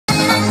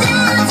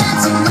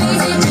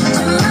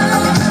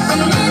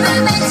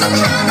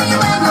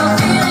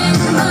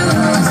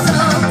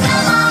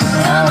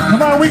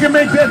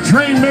make that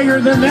train bigger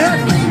than that.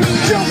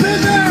 Jump in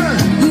there.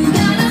 You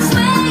gotta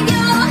swing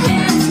your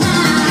hips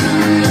now.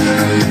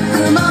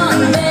 Come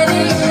on,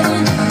 baby.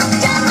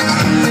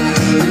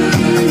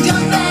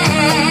 Jump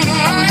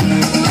back.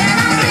 When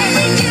I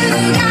think you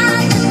got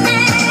the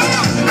man.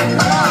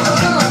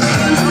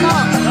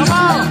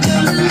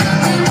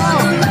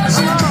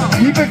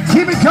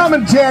 Keep it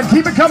coming, Chad.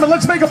 Keep it coming.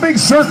 Let's make a big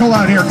circle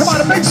out here. Come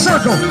on, a big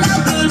circle.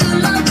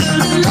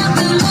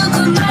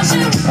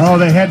 Oh,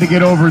 they had to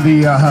get over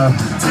the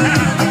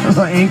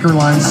anchor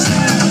lines.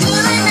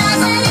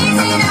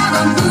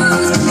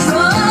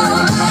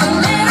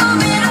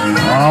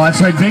 Oh,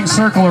 that's right. Big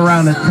circle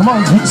around it. Come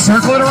on,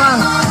 circle it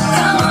around.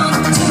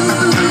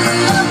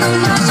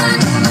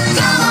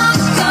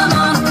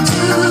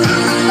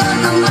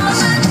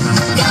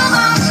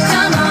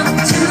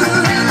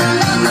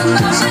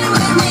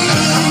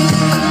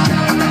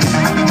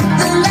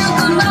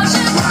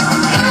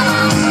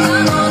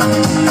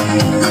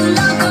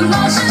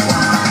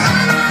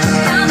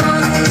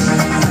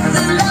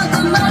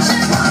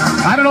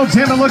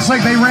 Tim, it looks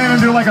like they ran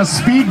into like a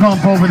speed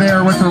bump over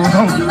there with the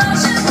rope.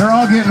 They're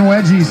all getting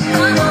wedgies.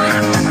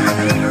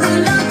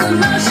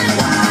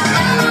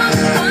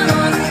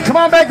 Come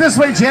on back this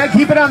way, Chad.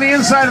 Keep it on the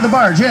inside of the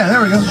barge. Yeah,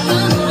 there we go.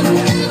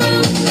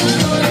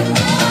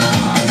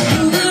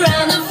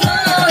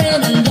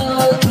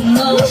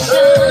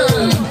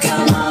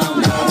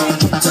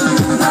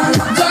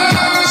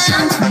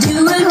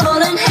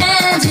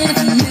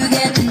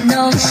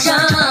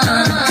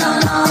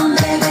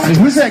 Hey,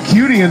 who's that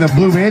cutie in the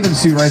blue bathing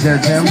suit right there,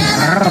 Tim?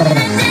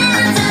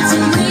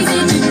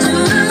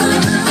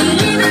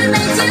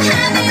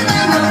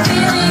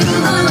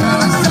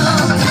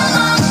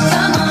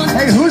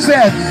 Hey, who's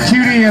that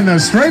cutie in the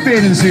straight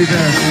bathing suit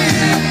there?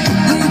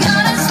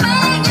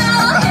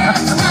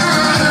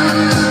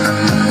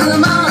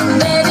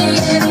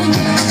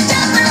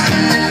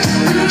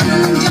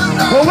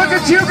 Well, look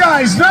at you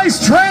guys. Nice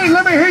train.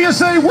 Let me hear you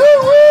say woo, woo,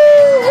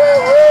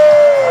 woo, woo.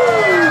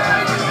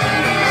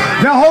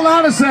 Now, hold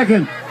on a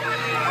second.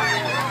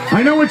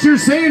 I know what you're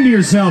saying to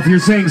yourself. You're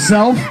saying,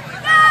 self,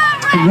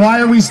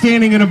 why are we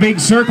standing in a big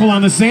circle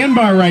on the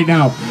sandbar right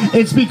now?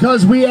 It's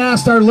because we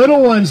asked our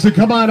little ones to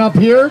come on up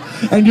here,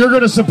 and you're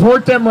going to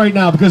support them right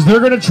now because they're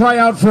going to try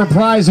out for a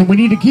prize, and we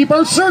need to keep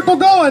our circle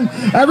going.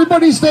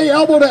 Everybody stay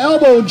elbow to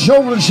elbow and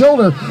shoulder to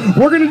shoulder.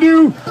 We're going to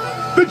do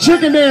the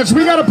chicken dance.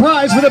 We got a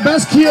prize for the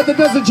best kid that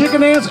does the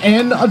chicken dance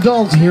and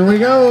adults. Here we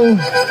go.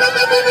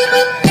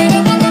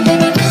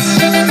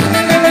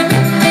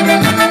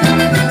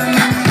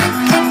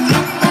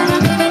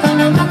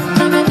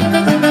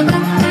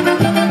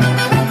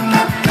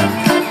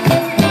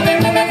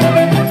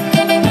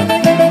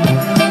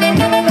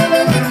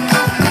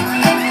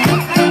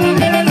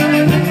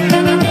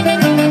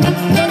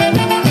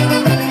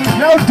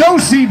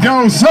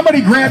 Do.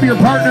 Somebody grab your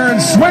partner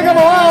and swing them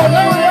around.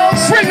 There we go.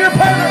 Swing your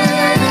partner.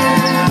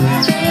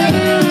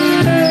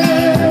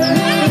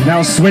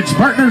 Now switch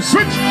partners.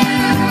 Switch.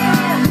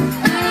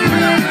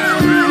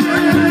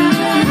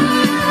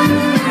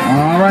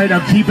 All right.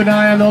 Now keep an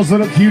eye on those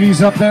little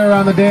cuties up there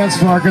on the dance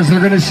floor because they're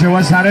going to show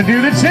us how to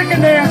do the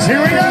chicken dance.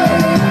 Here we go.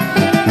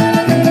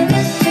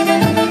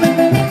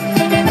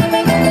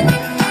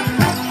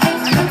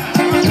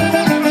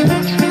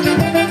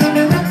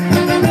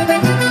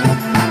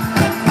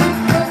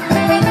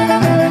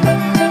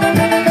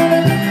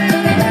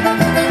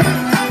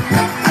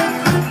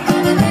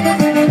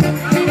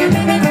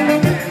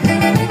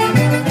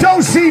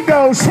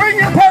 Swing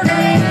your partner.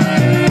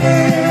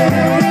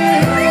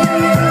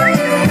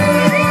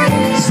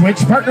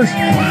 Switch partners.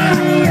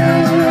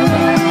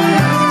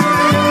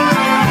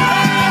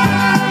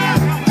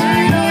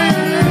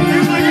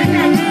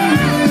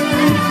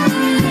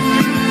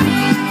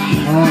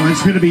 Oh,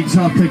 it's going to be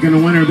tough picking a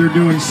winner. They're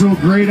doing so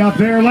great up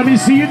there. Let me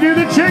see you do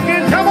the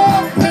chicken. Come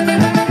on.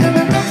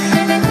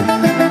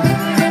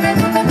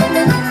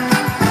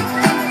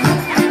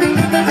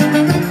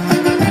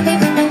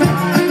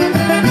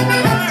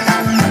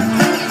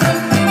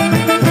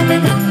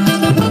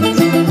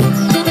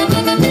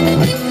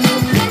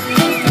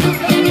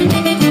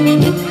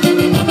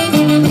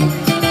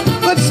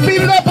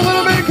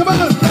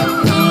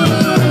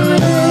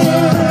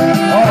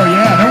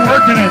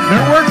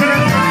 They're working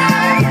it.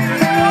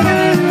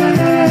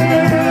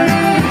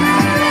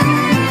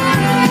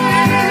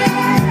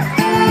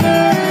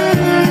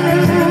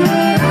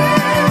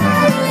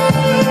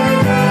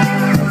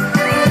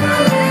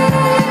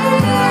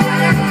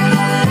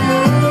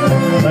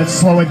 Let's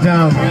slow it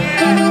down.